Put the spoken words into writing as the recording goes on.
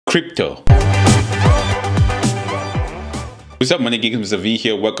crypto. What's up, money geeks? Mr. V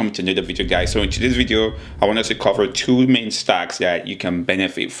here. Welcome to another video, guys. So in today's video, I want us to cover two main stocks that you can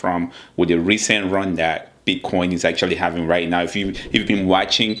benefit from with the recent run that Bitcoin is actually having right now. If you've been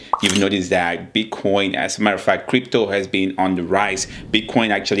watching, you've noticed that Bitcoin, as a matter of fact, crypto has been on the rise. Bitcoin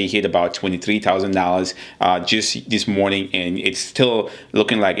actually hit about $23,000 just this morning, and it's still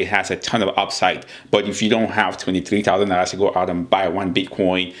looking like it has a ton of upside. But if you don't have $23,000 to go out and buy one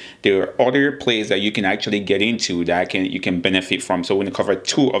Bitcoin, there are other plays that you can actually get into that you can benefit from. So we're going to cover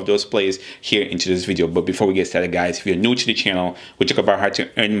two of those plays here into this video. But before we get started, guys, if you're new to the channel, we talk about how to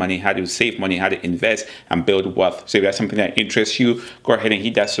earn money, how to save money, how to invest and build wealth. So if that's something that interests you, go ahead and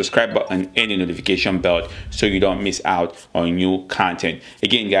hit that subscribe button and the notification bell so you don't miss out on new content.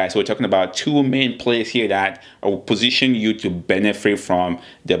 Again, guys, we're talking about two main plays here that will position you to benefit from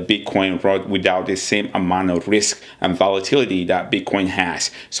the Bitcoin run without the same amount of risk and volatility that Bitcoin has.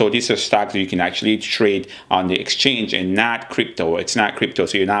 So these are stocks that you can actually trade on the exchange and not crypto. It's not crypto,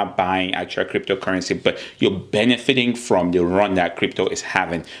 so you're not buying actual cryptocurrency, but you're benefiting from the run that crypto is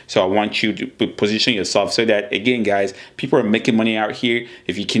having. So I want you to position yourself so that, again, guys, people are making money out here.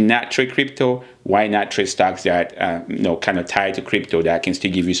 If you cannot trade crypto, why not trade stocks that kind of tied to crypto that can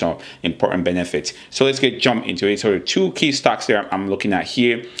still give you some important benefits? So let's jump into it. So the two key stocks there I'm looking at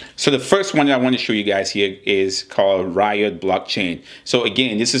here. So the first one that I want to show you guys here is called Riot blockchain. So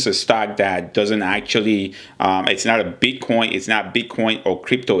again, this is a stock that doesn't actually it's not a Bitcoin, it's not Bitcoin or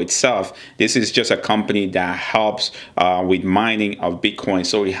crypto itself. This is just a company that helps with mining of Bitcoin.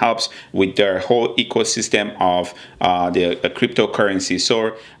 So it helps with their whole ecosystem of the cryptocurrency.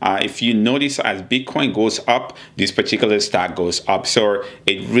 So if you notice, as Bitcoin goes up, this particular stock goes up. So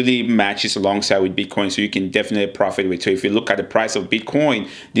it really matches alongside with Bitcoin, so you can definitely profit with it. So if you look at the price of Bitcoin,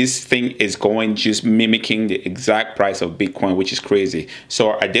 this thing is going just mimicking the exact price of Bitcoin, which is crazy.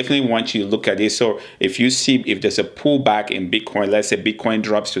 So I definitely want you to look at this. So if you see, if there's a pullback in Bitcoin, let's say Bitcoin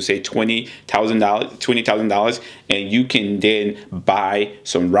drops to say $20,000, and you can then buy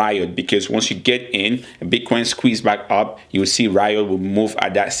some Riot, because once you get in, Bitcoin squeeze back up, you'll see Riot will move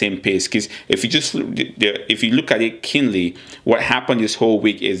at that same pace. Because if you look at it keenly, what happened this whole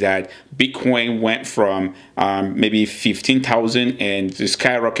week is that Bitcoin went from maybe 15,000 and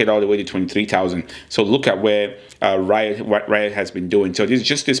skyrocketed all the way to 23,000. So look at where what Riot has been doing. So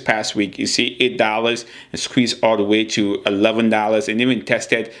this past week, you see $8 and squeezed all the way to $11 and even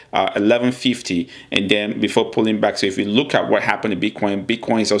tested $11.50, and then before pulling back. So if you look at what happened to Bitcoin,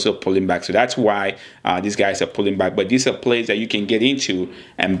 Bitcoin is also pulling back. So that's why these guys are pulling back. But these are plays that you can get into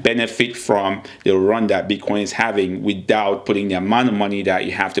and benefit from the run that Bitcoin is having without putting the amount of money that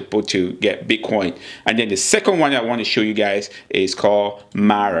you have to put to get Bitcoin. And then the second one I want to show you guys is called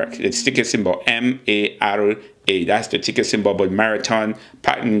MARA. It's ticker symbol MARA. That's the ticker symbol, but Marathon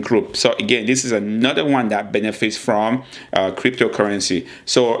Pattern Group. So again, this is another one that benefits from cryptocurrency.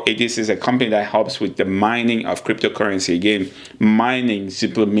 So this is a company that helps with the mining of cryptocurrency. Again, mining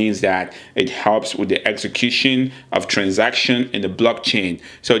simply means that it helps with the execution of transaction in the blockchain.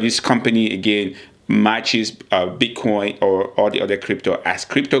 So this company, again, matches Bitcoin or all the other crypto. As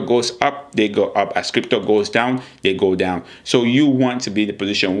crypto goes up, they go up. As crypto goes down, they go down. So you want to be in the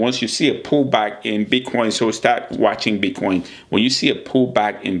position, once you see a pullback in Bitcoin, so start watching Bitcoin. When you see a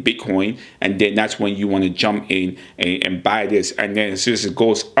pullback in Bitcoin, and then that's when you want to jump in and buy this. And then as soon as it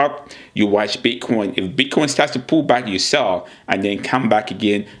goes up, you watch Bitcoin. If Bitcoin starts to pull back, you sell and then come back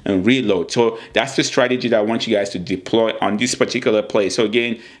again and reload. So that's the strategy that I want you guys to deploy on this particular play. So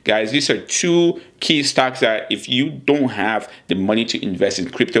again, guys, these are two key stocks that if you don't have the money to invest in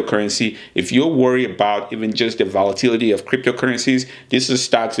cryptocurrency, if you're worried about even just the volatility of cryptocurrencies, this is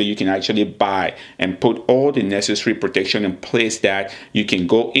stocks that you can actually buy and put all the necessary protection in place, that you can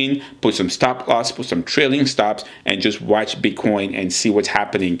go in, put some stop loss, put some trailing stops, and just watch Bitcoin and see what's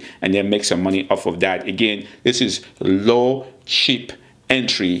happening, and then make some money off of that. Again, this is low, cheap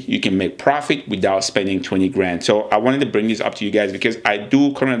entry. You can make profit without spending 20 grand. So I wanted to bring this up to you guys because I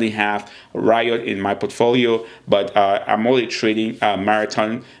do currently have Riot in my portfolio, but I'm only trading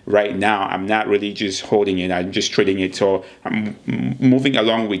Marathon right now. I'm not really just holding it, I'm just trading it. So I'm moving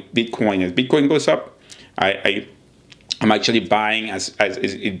along with Bitcoin. As Bitcoin goes up, I'm actually buying. As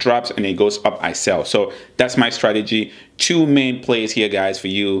it drops and it goes up, I sell. So that's my strategy. Two main plays here, guys, for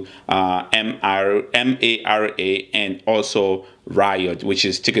you: MARA and also Riot, which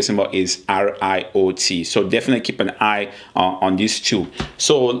is ticker symbol is RIOT. So definitely keep an eye on these two.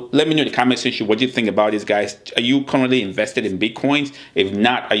 So let me know in the comment section what you think about this, guys. Are you currently invested in Bitcoins? If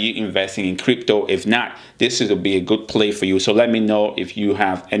not, are you investing in crypto? If not, this will be a good play for you. So let me know if you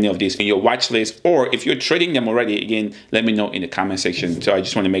have any of these in your watch list, or if you're trading them already. Again, let me know in the comment section. So I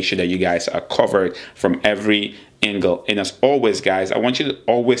just want to make sure that you guys are covered from every angle. And as always, guys, I want you to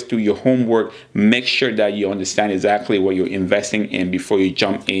always do your homework. Make sure that you understand exactly what you're investing in before you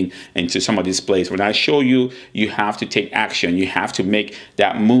jump into some of these plays. When I show you, you have to take action. You have to make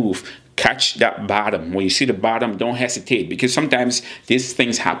that move. Catch that bottom. When you see the bottom, don't hesitate, because sometimes these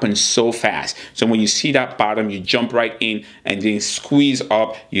things happen so fast. So when you see that bottom, you jump right in and then squeeze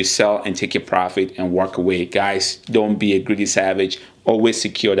up, you sell and take your profit and walk away. Guys, don't be a greedy savage. Always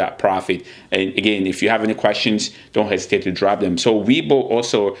secure that profit. And again, if you have any questions, don't hesitate to drop them. So WeBull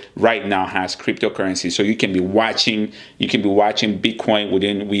also right now has cryptocurrency, so you can be watching Bitcoin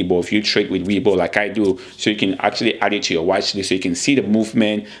within WeBull if you trade with WeBull like I do. So you can actually add it to your watch list, so you can see the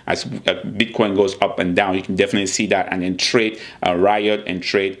movement as Bitcoin goes up and down. You can definitely see that, and then trade Riot and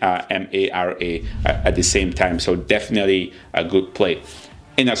trade MARA at the same time. So definitely a good play.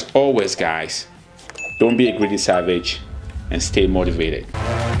 And as always, guys, don't be a greedy savage and stay motivated.